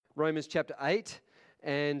Romans chapter 8.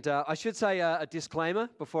 And I should say a disclaimer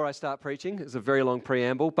before I start preaching. It's a very long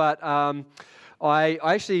preamble. But I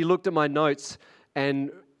actually looked at my notes,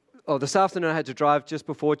 and this afternoon I had to drive just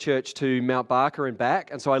before church to Mount Barker and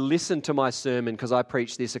back. And so I listened to my sermon because I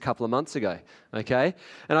preached this a couple of months ago. Okay?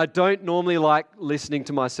 And I don't normally like listening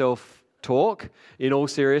to myself talk, in all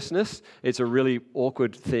seriousness. It's a really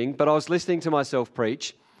awkward thing. But I was listening to myself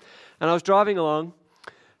preach, and I was driving along,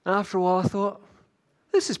 and after a while I thought,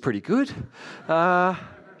 this is pretty good.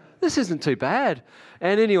 This isn't too bad.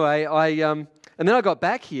 And anyway, and then I got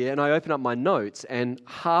back here and I opened up my notes, and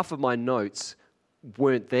half of my notes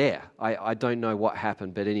weren't there. I don't know what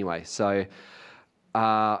happened, but anyway, so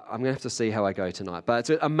I'm going to have to see how I go tonight. But it's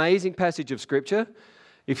an amazing passage of Scripture.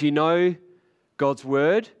 If you know God's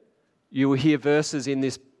Word, you will hear verses in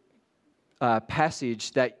this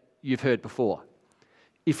passage that you've heard before.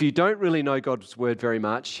 If you don't really know God's Word very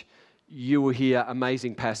much, you will hear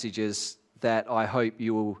amazing passages that I hope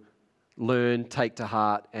you will learn, take to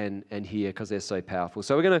heart, and hear because they're so powerful.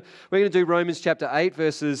 So we're going to do Romans chapter 8,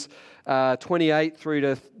 verses 28 through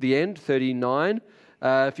to the end, 39.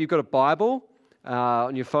 If you've got a Bible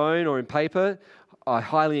on your phone or in paper, I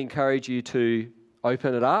highly encourage you to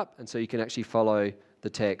open it up, and so you can actually follow the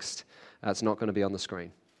text. It's not going to be on the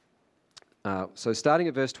screen. So starting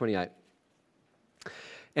at verse 28.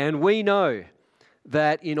 And we know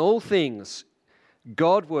that in all things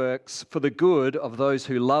God works for the good of those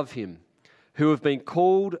who love him, who have been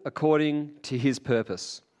called according to his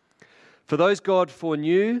purpose. For those God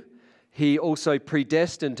foreknew, he also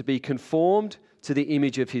predestined to be conformed to the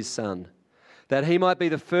image of his Son, that he might be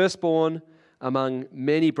the firstborn among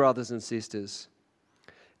many brothers and sisters.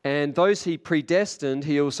 And those he predestined,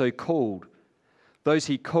 he also called. Those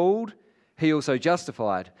he called, he also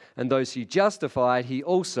justified. And those he justified, he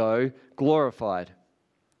also glorified.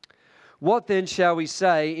 What then shall we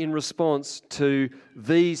say in response to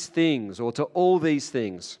these things, or to all these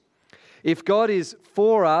things? If God is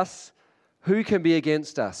for us, who can be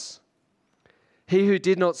against us? He who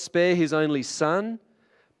did not spare his only Son,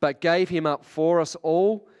 but gave him up for us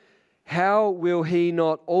all, how will he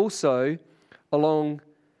not also, along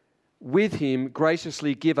with him,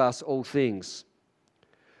 graciously give us all things?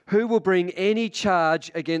 Who will bring any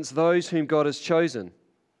charge against those whom God has chosen?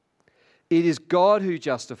 It is God who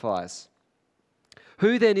justifies.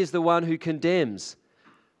 Who then is the one who condemns?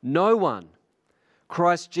 No one.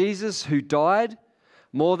 Christ Jesus, who died,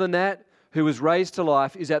 more than that, who was raised to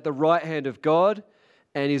life, is at the right hand of God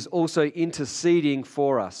and is also interceding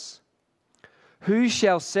for us. Who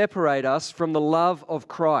shall separate us from the love of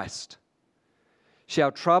Christ?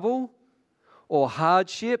 Shall trouble, or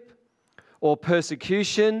hardship, or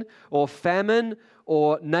persecution, or famine,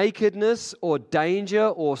 or nakedness, or danger,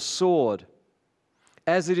 or sword?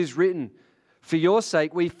 As it is written, for your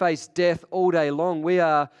sake we face death all day long. We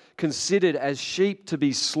are considered as sheep to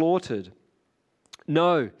be slaughtered.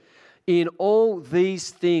 No, in all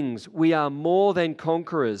these things we are more than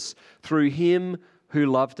conquerors through him who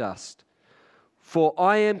loved us. For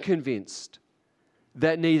I am convinced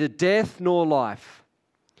that neither death nor life,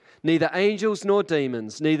 neither angels nor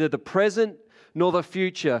demons, neither the present nor the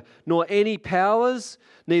future, nor any powers,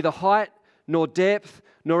 neither height nor depth,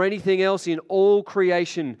 nor anything else in all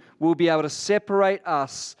creation will be able to separate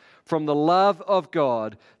us from the love of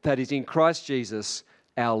God that is in Christ Jesus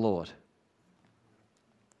our Lord.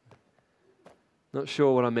 Not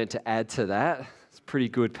sure what I meant to add to that. It's a pretty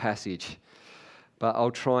good passage, but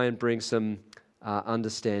I'll try and bring some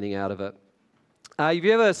understanding out of it. Have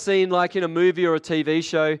you ever seen, like in a movie or a TV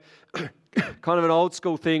show, kind of an old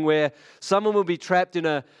school thing where someone will be trapped in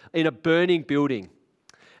a burning building,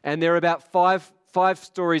 and they're about five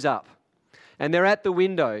stories up, and they're at the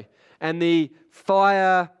window, and the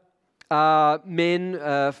fire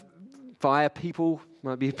people,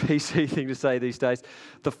 might be a PC thing to say these days,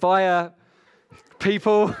 the fire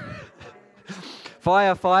people,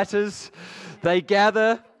 firefighters, they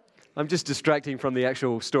gather. I'm just distracting from the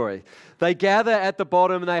actual story. They gather at the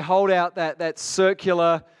bottom and they hold out that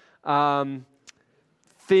circular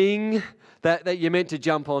thing that you're meant to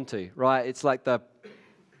jump onto, right? It's like the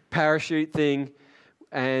parachute thing,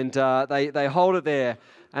 and they hold it there,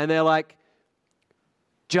 and they're like,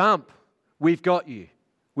 jump, we've got you,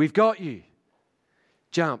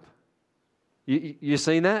 jump. You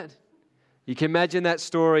seen that? You can imagine that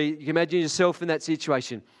story, you can imagine yourself in that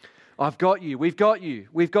situation. I've got you, we've got you,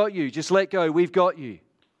 just let go, we've got you.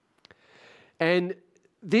 And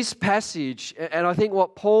this passage, and I think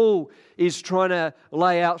what Paul is trying to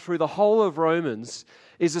lay out through the whole of Romans,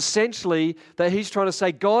 is essentially that he's trying to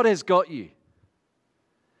say, God has got you.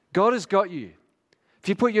 God has got you. If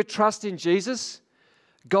you put your trust in Jesus,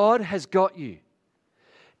 God has got you.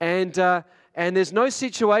 And there's no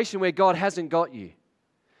situation where God hasn't got you.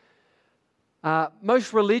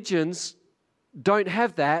 Most religions don't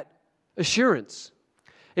have that assurance.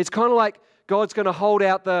 It's kind of like God's going to hold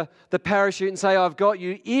out the parachute and say, I've got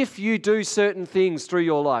you if you do certain things through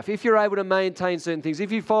your life, if you're able to maintain certain things,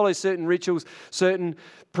 if you follow certain rituals, certain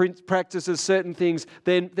practices, certain things,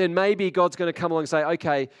 then maybe God's going to come along and say,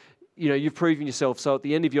 okay, you've proven yourself, so at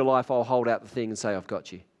the end of your life, I'll hold out the thing and say, I've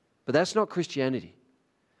got you. But that's not Christianity.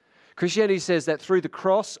 Christianity says that through the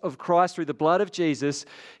cross of Christ, through the blood of Jesus,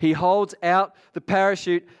 He holds out the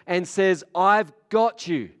parachute and says, I've got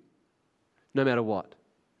you, no matter what.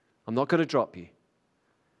 I'm not going to drop you.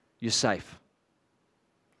 You're safe.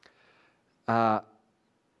 But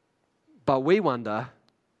we wonder,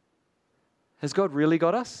 has God really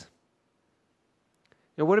got us?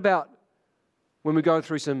 What about when we go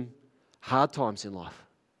through some hard times in life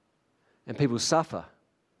and people suffer?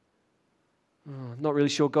 I'm not really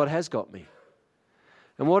sure God has got me.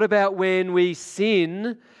 And what about when we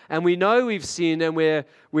sin and we know we've sinned and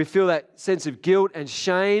we feel that sense of guilt and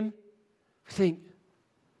shame?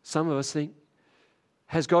 Some of us think,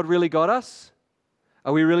 has God really got us?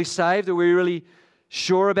 Are we really saved? Are we really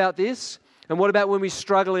sure about this? And what about when we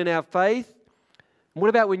struggle in our faith? And what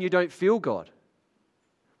about when you don't feel God?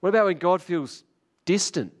 What about when God feels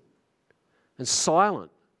distant and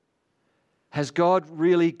silent? Has God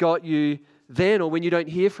really got you then, or when you don't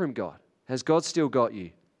hear from God? Has God still got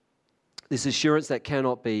you? This assurance that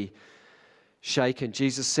cannot be shaken.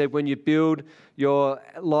 Jesus said, when you build your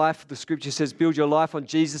life, the scripture says, build your life on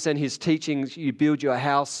Jesus and His teachings, you build your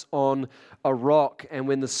house on a rock, and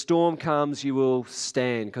when the storm comes, you will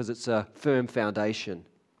stand because it's a firm foundation.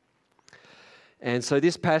 And so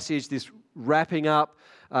this passage, this wrapping up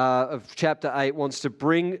of chapter 8, wants to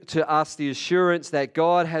bring to us the assurance that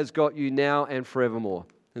God has got you now and forevermore.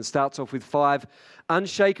 And starts off with 5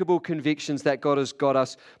 unshakable convictions that God has got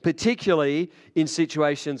us, particularly in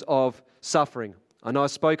situations of suffering. I know I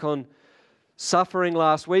spoke on suffering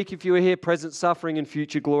last week, if you were here, present suffering and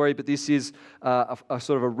future glory, but this is a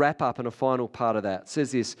sort of a wrap-up and a final part of that. It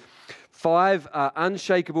says this, 5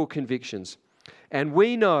 unshakable convictions. And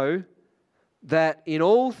we know that in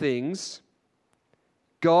all things,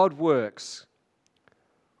 God works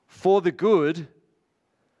for the good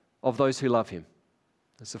of those who love Him.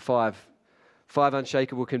 That's the 5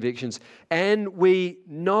 unshakable convictions. And we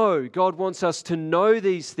know, God wants us to know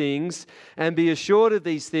these things and be assured of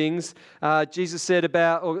these things. Jesus said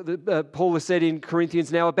Paul has said in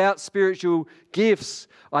Corinthians now about spiritual gifts,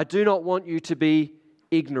 I do not want you to be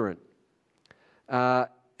ignorant. And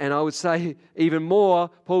I would say even more,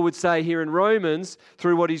 Paul would say here in Romans,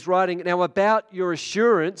 through what he's writing, now about your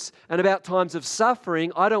assurance and about times of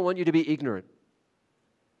suffering, I don't want you to be ignorant.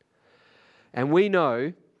 And we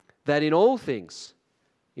know that in all things,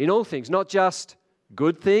 not just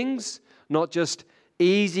good things, not just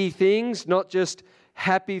easy things, not just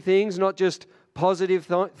happy things, not just positive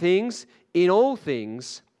things, in all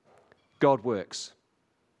things, God works.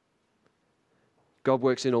 God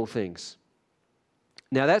works in all things.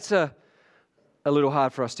 Now that's a little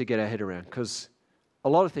hard for us to get our head around because a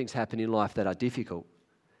lot of things happen in life that are difficult.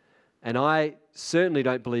 And I certainly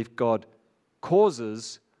don't believe God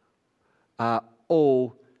causes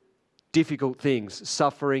all difficult things,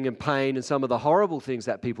 suffering and pain and some of the horrible things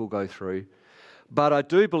that people go through. But I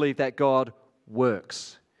do believe that God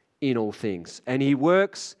works in all things. And He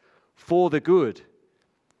works for the good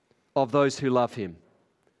of those who love Him,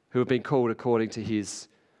 who have been called according to His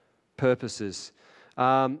purposes.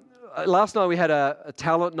 Last night we had a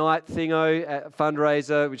talent night thingo,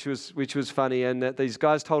 fundraiser, which was funny, and these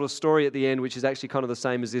guys told a story at the end, which is actually kind of the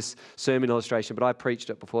same as this sermon illustration, but I preached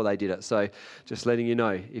it before they did it, so just letting you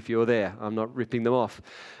know if you're there, I'm not ripping them off.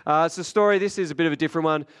 It's a story. This is a bit of a different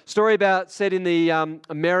one. Story set in the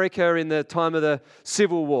America in the time of the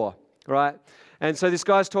Civil War, right? And so this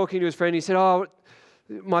guy's talking to his friend. He said, "Oh,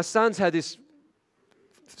 my son's had this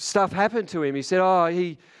stuff happen to him." He said, "Oh,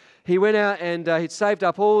 He went out and he'd saved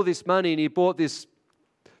up all this money and he bought this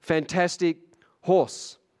fantastic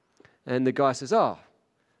horse." And the guy says, "Oh,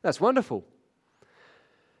 that's wonderful."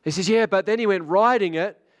 He says, "Yeah, but then he went riding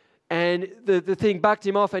it and the thing bucked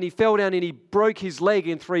him off and he fell down and he broke his leg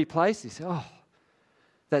in 3 places." He said, "Oh,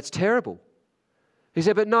 that's terrible." He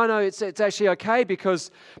said, "But no, it's actually okay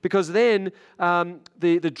because then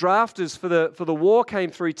the drafters for the war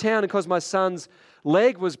came through town, and because my son's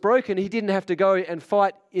leg was broken, he didn't have to go and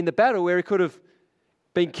fight in the battle where he could have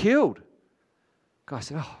been killed." The guy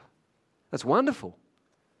said, "Oh, that's wonderful."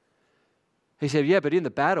 He said, "Yeah, but in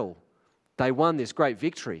the battle, they won this great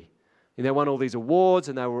victory. And they won all these awards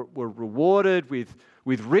and they were rewarded with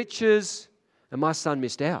riches. And my son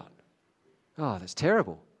missed out. Oh, that's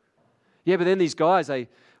terrible. Yeah, but then these guys,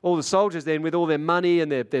 all the soldiers then with all their money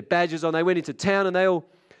and their badges on, they went into town and they all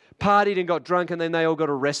partied and got drunk and then they all got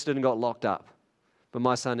arrested and got locked up. But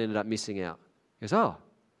my son ended up missing out. He goes, oh,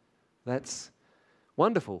 that's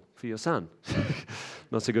wonderful for your son.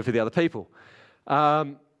 Not so good for the other people.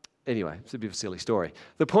 Anyway, it's a bit of a silly story.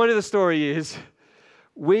 The point of the story is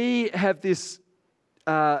we have this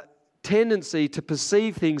tendency to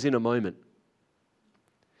perceive things in a moment.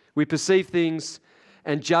 We perceive things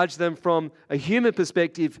and judge them from a human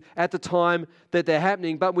perspective at the time that they're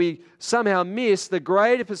happening, but we somehow miss the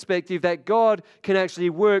greater perspective that God can actually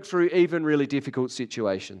work through even really difficult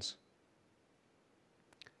situations.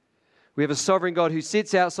 We have a sovereign God who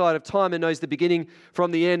sits outside of time and knows the beginning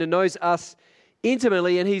from the end and knows us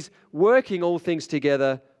intimately, and He's working all things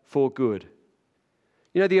together for good.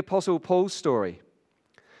 You know the Apostle Paul's story.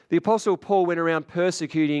 The Apostle Paul went around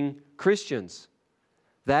persecuting Christians.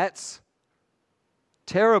 That's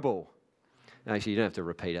terrible. Actually, you don't have to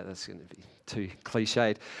repeat it. That's going to be too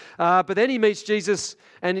cliched. But then he meets Jesus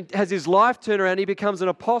and has his life turn around. He becomes an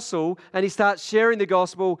apostle and he starts sharing the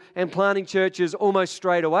gospel and planting churches almost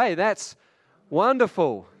straight away. That's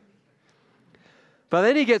wonderful. But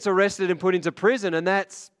then he gets arrested and put into prison, and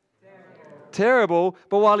that's terrible.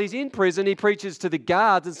 But while he's in prison, he preaches to the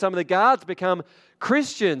guards, and some of the guards become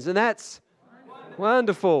Christians, and that's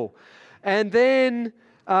wonderful. And then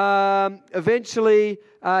eventually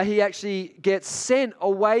he actually gets sent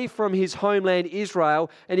away from his homeland Israel,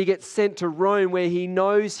 and he gets sent to Rome where he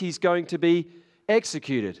knows he's going to be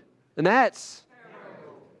executed. And that's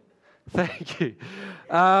thank you.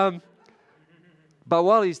 But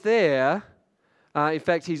while he's there, in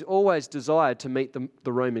fact, he's always desired to meet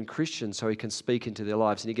the Roman Christians so he can speak into their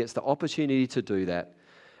lives, and he gets the opportunity to do that.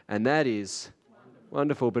 And that is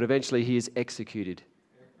wonderful, but eventually he is executed.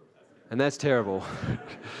 And that's terrible.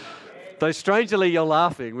 Though strangely you're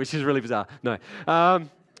laughing, which is really bizarre. No,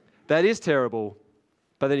 that is terrible.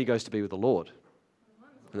 But then he goes to be with the Lord.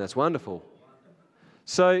 And that's wonderful.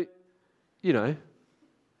 So,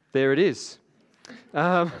 there it is.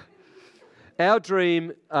 Our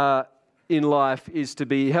dream in life is to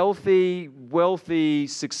be healthy, wealthy,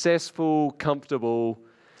 successful, comfortable,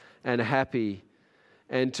 and happy.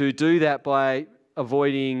 And to do that by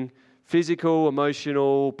avoiding physical,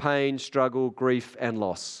 emotional, pain, struggle, grief, and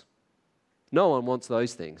loss. No one wants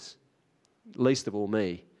those things, least of all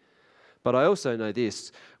me. But I also know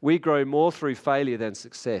this: we grow more through failure than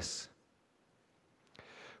success.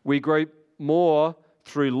 We grow more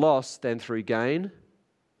through loss than through gain.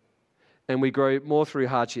 And we grow more through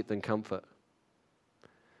hardship than comfort.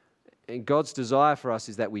 And God's desire for us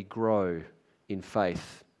is that we grow in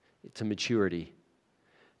faith to maturity.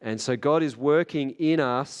 And so God is working in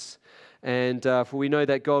us, and for we know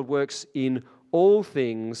that God works in all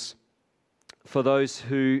things for those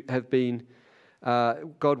who have been,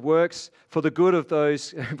 God works for the good of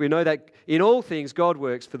those, we know that in all things God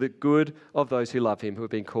works for the good of those who love Him, who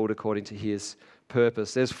have been called according to His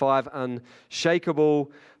purpose. There's five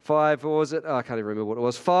unshakable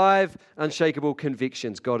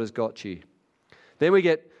convictions God has got you. Then we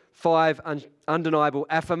get 5 undeniable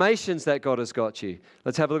affirmations that God has got you.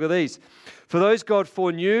 Let's have a look at these. For those God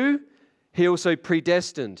foreknew, He also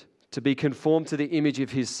predestined to be conformed to the image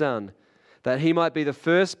of His Son, that He might be the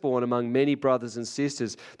firstborn among many brothers and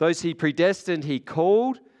sisters. Those He predestined, He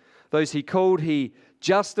called. Those He called, He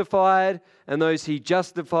justified. And those He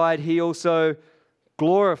justified, He also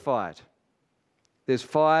glorified. There's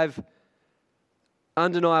 5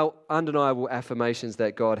 undeniable affirmations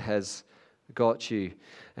that God has got you.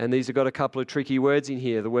 And these have got a couple of tricky words in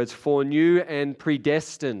here. The words foreknew and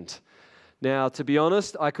predestined. Now, to be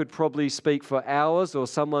honest, I could probably speak for hours, or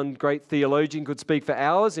someone great theologian could speak for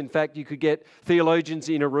hours. In fact, you could get theologians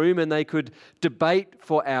in a room and they could debate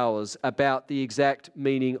for hours about the exact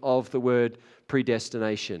meaning of the word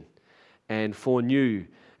predestination and foreknew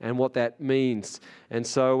and what that means. And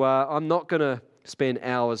so I'm not going to spend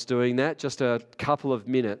hours doing that, just a couple of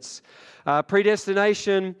minutes.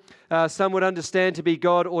 Predestination, some would understand to be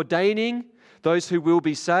God ordaining those who will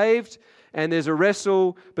be saved. And there's a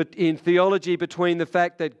wrestle in theology between the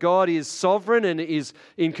fact that God is sovereign and is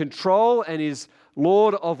in control and is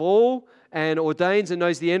Lord of all and ordains and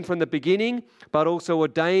knows the end from the beginning, but also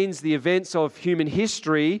ordains the events of human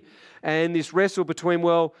history. And this wrestle between,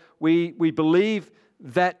 well, we believe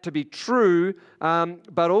that to be true,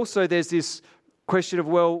 but also there's this question of,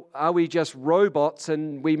 well, are we just robots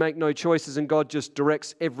and we make no choices and God just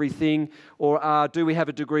directs everything? Or do we have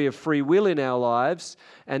a degree of free will in our lives?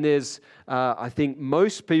 And there's, I think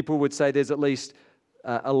most people would say there's at least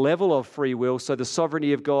a level of free will. So the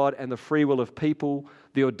sovereignty of God and the free will of people,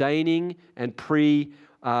 the ordaining and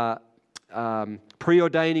preordaining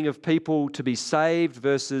of people to be saved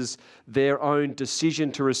versus their own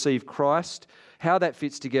decision to receive Christ. How that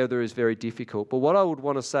fits together is very difficult. But what I would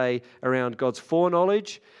want to say around God's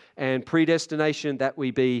foreknowledge and predestination that we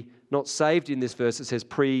be not saved in this verse, it says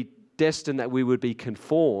predestined that we would be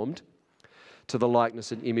conformed to the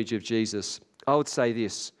likeness and image of Jesus. I would say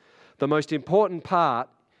this. The most important part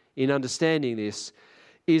in understanding this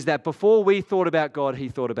is that before we thought about God, He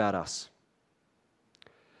thought about us.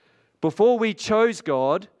 Before we chose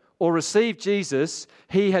God or received Jesus,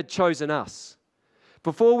 He had chosen us.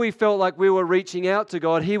 Before we felt like we were reaching out to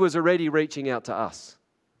God, He was already reaching out to us.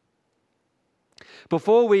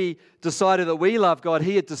 Before we decided that we love God,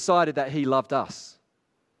 He had decided that He loved us.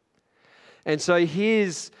 And so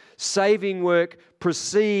His saving work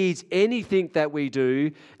precedes anything that we do,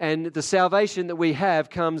 and the salvation that we have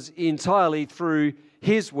comes entirely through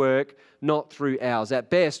His work, not through ours. At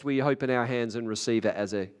best, we open our hands and receive it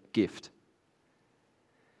as a gift.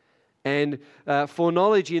 And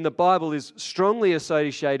foreknowledge in the Bible is strongly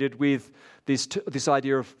associated with this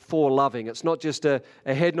idea of foreloving. It's not just a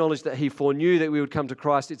head knowledge that He foreknew that we would come to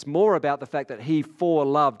Christ. It's more about the fact that He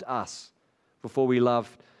foreloved us. Before we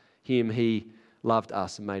loved Him, He loved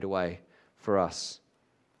us and made a way for us.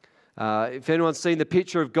 If anyone's seen the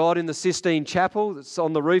picture of God in the Sistine Chapel, it's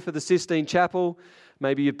on the roof of the Sistine Chapel.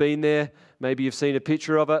 Maybe you've been there. Maybe you've seen a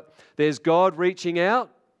picture of it. There's God reaching out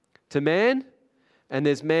to man, and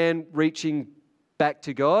there's man reaching back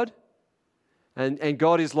to God. And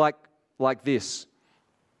God is like this,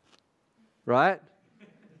 right?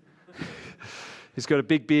 He's got a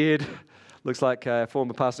big beard, looks like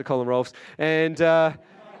former Pastor Colin Rolfes. And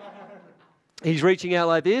He's reaching out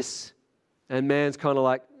like this, and man's kind of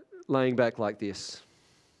like laying back like this,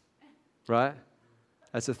 right?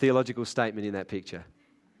 That's a theological statement in that picture.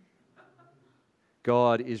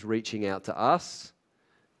 God is reaching out to us,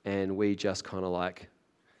 and we just kind of like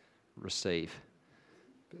receive.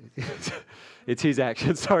 It's His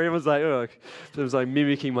action. Sorry, it was like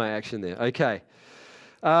mimicking my action there. Okay.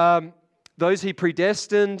 Those He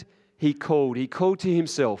predestined, He called. He called to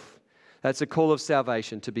Himself. That's a call of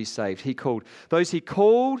salvation, to be saved. He called. Those He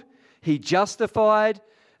called, He justified.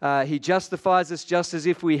 He justifies us just as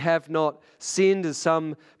if we have not sinned, as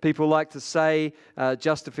some people like to say.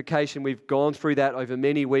 Justification, we've gone through that over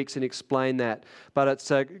many weeks and explained that. But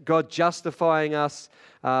it's God justifying us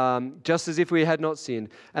just as if we had not sinned.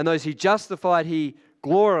 And those He justified, He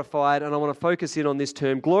glorified. And I want to focus in on this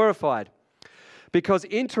term, glorified. Because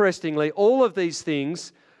interestingly, all of these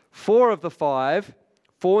things, 4 of the 5,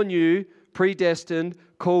 foreknew, predestined,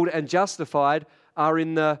 called and justified, are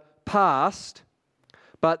in the past.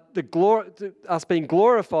 But us being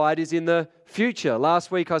glorified is in the future.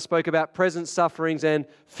 Last week I spoke about present sufferings and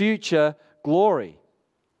future glory.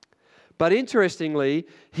 But interestingly,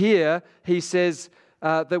 here He says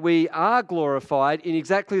that we are glorified in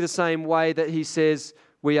exactly the same way that He says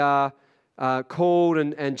we are called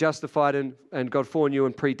and justified and God foreknew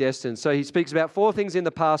and predestined. So He speaks about 4 things in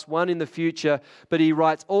the past, 1 in the future, but He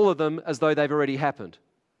writes all of them as though they've already happened,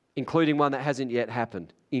 including one that hasn't yet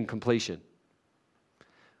happened in completion.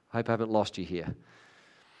 I hope I haven't lost you here.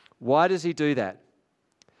 Why does He do that?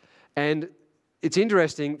 And it's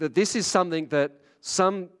interesting that this is something that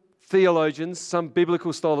some theologians, some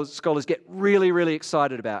biblical scholars get really, really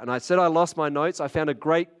excited about. And I said I lost my notes. I found a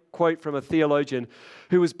great quote from a theologian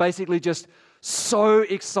who was basically just so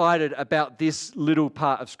excited about this little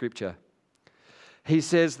part of Scripture. He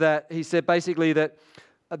said basically that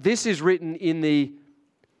this is written in the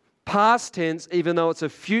past tense, even though it's a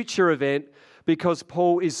future event, because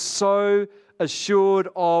Paul is so assured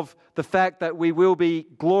of the fact that we will be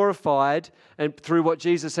glorified and through what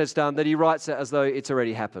Jesus has done, that he writes it as though it's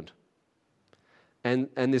already happened. And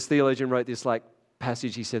this theologian wrote this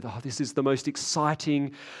passage. He said, this is the most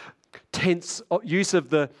exciting tense use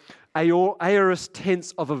of the aorist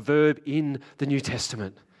tense of a verb in the New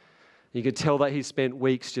Testament. You can tell that he spent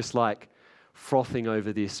weeks just frothing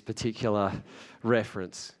over this particular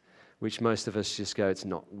reference, which most of us just go, it's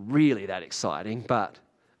not really that exciting, but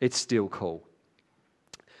it's still cool.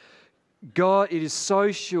 God, it is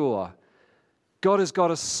so sure. God has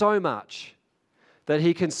got us so much that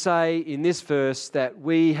He can say in this verse that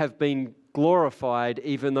we have been glorified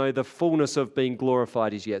even though the fullness of being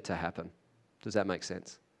glorified is yet to happen. Does that make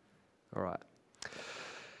sense? All right.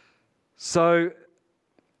 So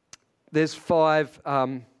there's five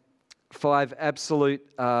absolute,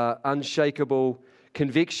 unshakable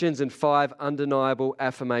convictions and 5 undeniable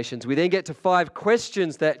affirmations. We then get to 5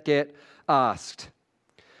 questions that get asked.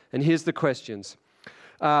 And here's the questions.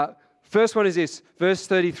 First one is this, verse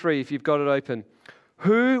 33, if you've got it open.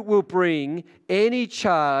 Who will bring any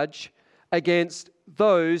charge against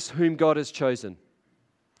those whom God has chosen?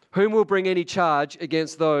 Whom will bring any charge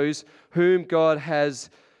against those whom God has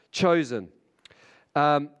chosen?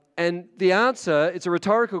 And the answer, it's a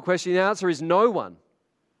rhetorical question, the answer is no one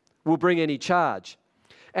will bring any charge.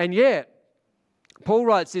 And yet, Paul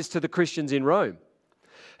writes this to the Christians in Rome,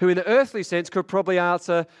 who in the earthly sense could probably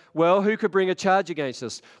answer, well, who could bring a charge against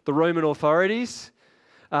us? The Roman authorities,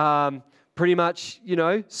 pretty much,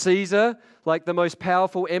 Caesar, like the most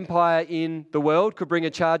powerful empire in the world, could bring a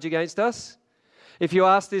charge against us. If you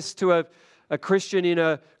ask this to a Christian in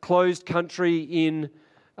a closed country in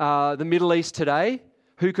the Middle East today,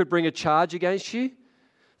 who could bring a charge against you?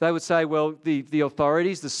 They would say, well, the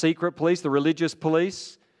authorities, the secret police, the religious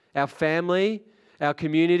police, our family, our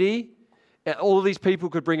community, all of these people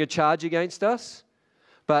could bring a charge against us.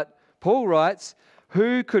 But Paul writes,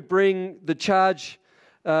 who could bring the charge,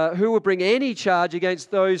 who will bring any charge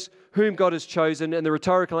against those whom God has chosen? And the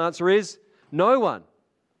rhetorical answer is no one.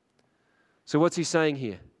 So what's he saying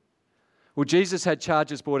here? Well, Jesus had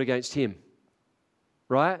charges brought against him,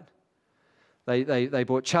 right? They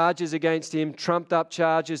brought charges against him, trumped up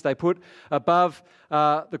charges. They put above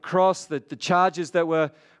the cross the charges that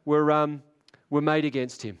were made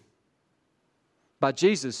against him. But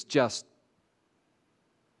Jesus just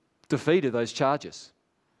defeated those charges.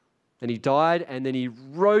 And he died, and then he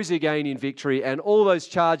rose again in victory, and all those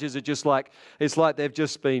charges are just like, it's like they've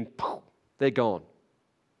just been, they're gone.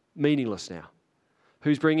 Meaningless now.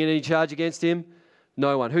 Who's bringing any charge against him?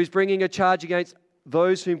 No one. Who's bringing a charge against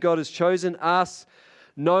those whom God has chosen? Us.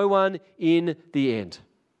 No one in the end.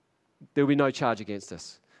 There will be no charge against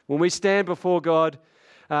us. When we stand before God,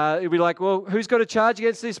 it'll be like, well, who's got a charge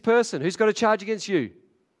against this person? Who's got a charge against you?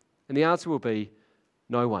 And the answer will be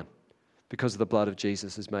no one, because of the blood of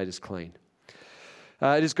Jesus has made us clean.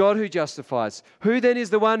 It is God who justifies. Who then is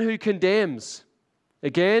the one who condemns?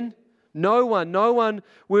 Again, no one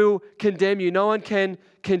will condemn you. No one can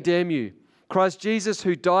condemn you. Christ Jesus,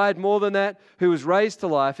 who died more than that, who was raised to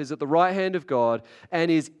life, is at the right hand of God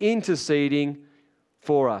and is interceding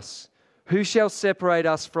for us. Who shall separate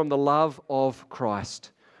us from the love of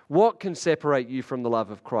Christ? What can separate you from the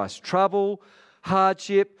love of Christ? Trouble,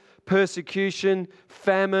 hardship, persecution,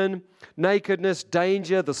 famine, nakedness,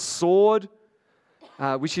 danger, the sword,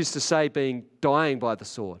 which is to say dying by the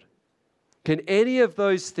sword. Can any of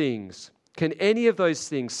those things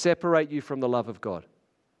separate you from the love of God?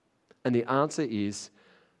 And the answer is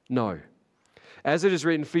no. As it is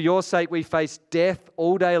written, for your sake we face death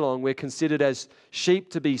all day long. We're considered as sheep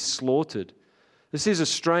to be slaughtered. This is a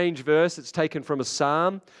strange verse. It's taken from a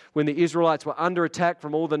psalm when the Israelites were under attack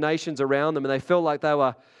from all the nations around them, and they felt like they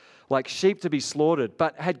were like sheep to be slaughtered.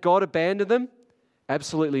 But had God abandoned them?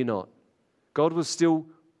 Absolutely not. God was still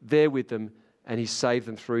there with them, and he saved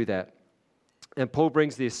them through that. And Paul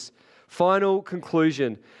brings this final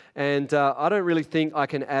conclusion, and I don't really think I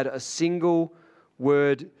can add a single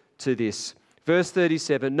word to this. Verse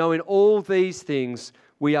 37, no, in all these things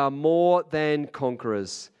we are more than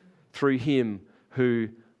conquerors through him who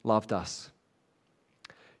loved us.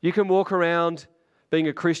 You can walk around being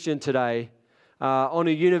a Christian today on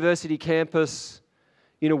a university campus,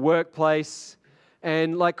 in a workplace,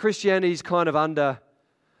 and like Christianity's kind of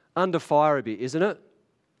under fire a bit, isn't it?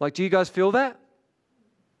 Like, do you guys feel that?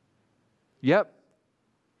 Yep.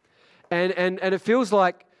 And it feels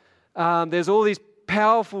like there's all these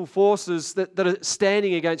powerful forces that are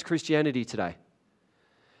standing against Christianity today.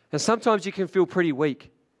 And sometimes you can feel pretty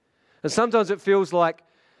weak. And sometimes it feels like,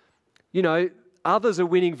 others are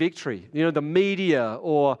winning victory. The media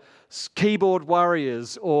or keyboard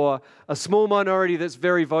warriors or a small minority that's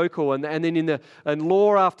very vocal. And then and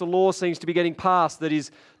law after law seems to be getting passed that is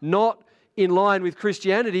not in line with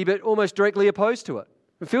Christianity, but almost directly opposed to it.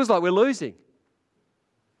 It feels like we're losing.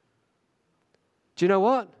 Do you know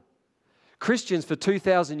what? Christians for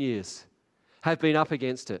 2,000 years have been up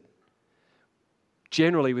against it,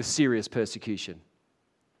 generally with serious persecution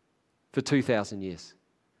for 2,000 years.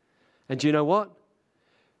 And do you know what?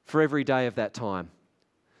 For every day of that time,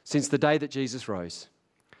 since the day that Jesus rose,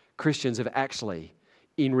 Christians have actually,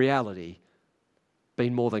 in reality,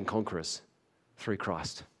 been more than conquerors through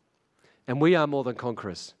Christ. And we are more than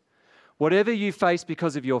conquerors. Whatever you face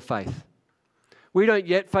because of your faith. We don't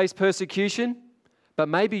yet face persecution, but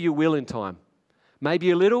maybe you will in time.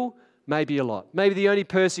 Maybe a little, maybe a lot. Maybe the only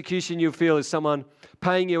persecution you feel is someone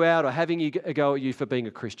paying you out or having a go at you for being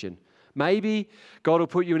a Christian. Maybe God will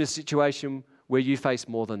put you in a situation where you face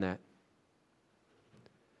more than that.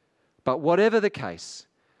 But whatever the case,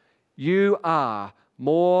 you are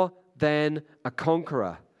more than a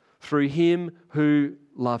conqueror through him who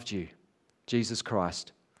loved you, Jesus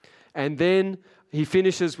Christ. And then he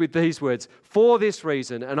finishes with these words, for this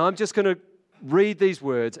reason, and I'm just going to read these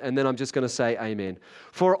words and then I'm just going to say amen.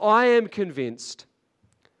 For I am convinced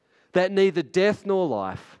that neither death nor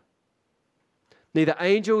life, neither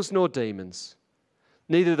angels nor demons,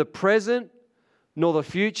 neither the present nor the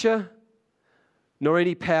future, nor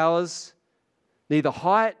any powers, neither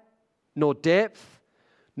height nor depth,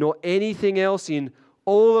 nor anything else in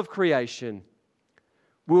all of creation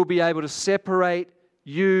will be able to separate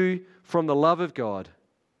you from the love of God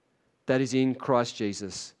that is in Christ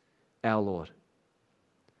Jesus, our Lord.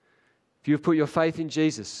 If you've put your faith in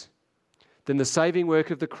Jesus, then the saving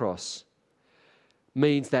work of the cross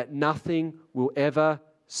means that nothing will ever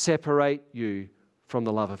separate you from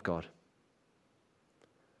the love of God.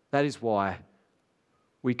 That is why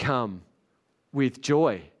we come with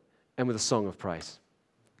joy and with a song of praise,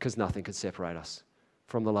 because nothing can separate us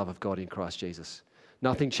from the love of God in Christ Jesus.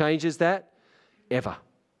 Nothing changes that, ever.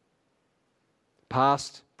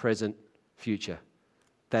 Past, present, future.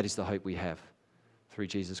 That is the hope we have through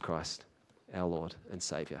Jesus Christ, our Lord and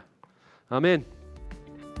Saviour. Amen.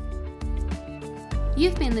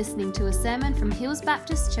 You've been listening to a sermon from Hills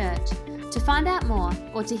Baptist Church. To find out more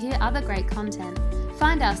or to hear other great content,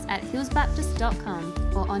 find us at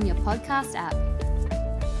hillsbaptist.com or on your podcast app.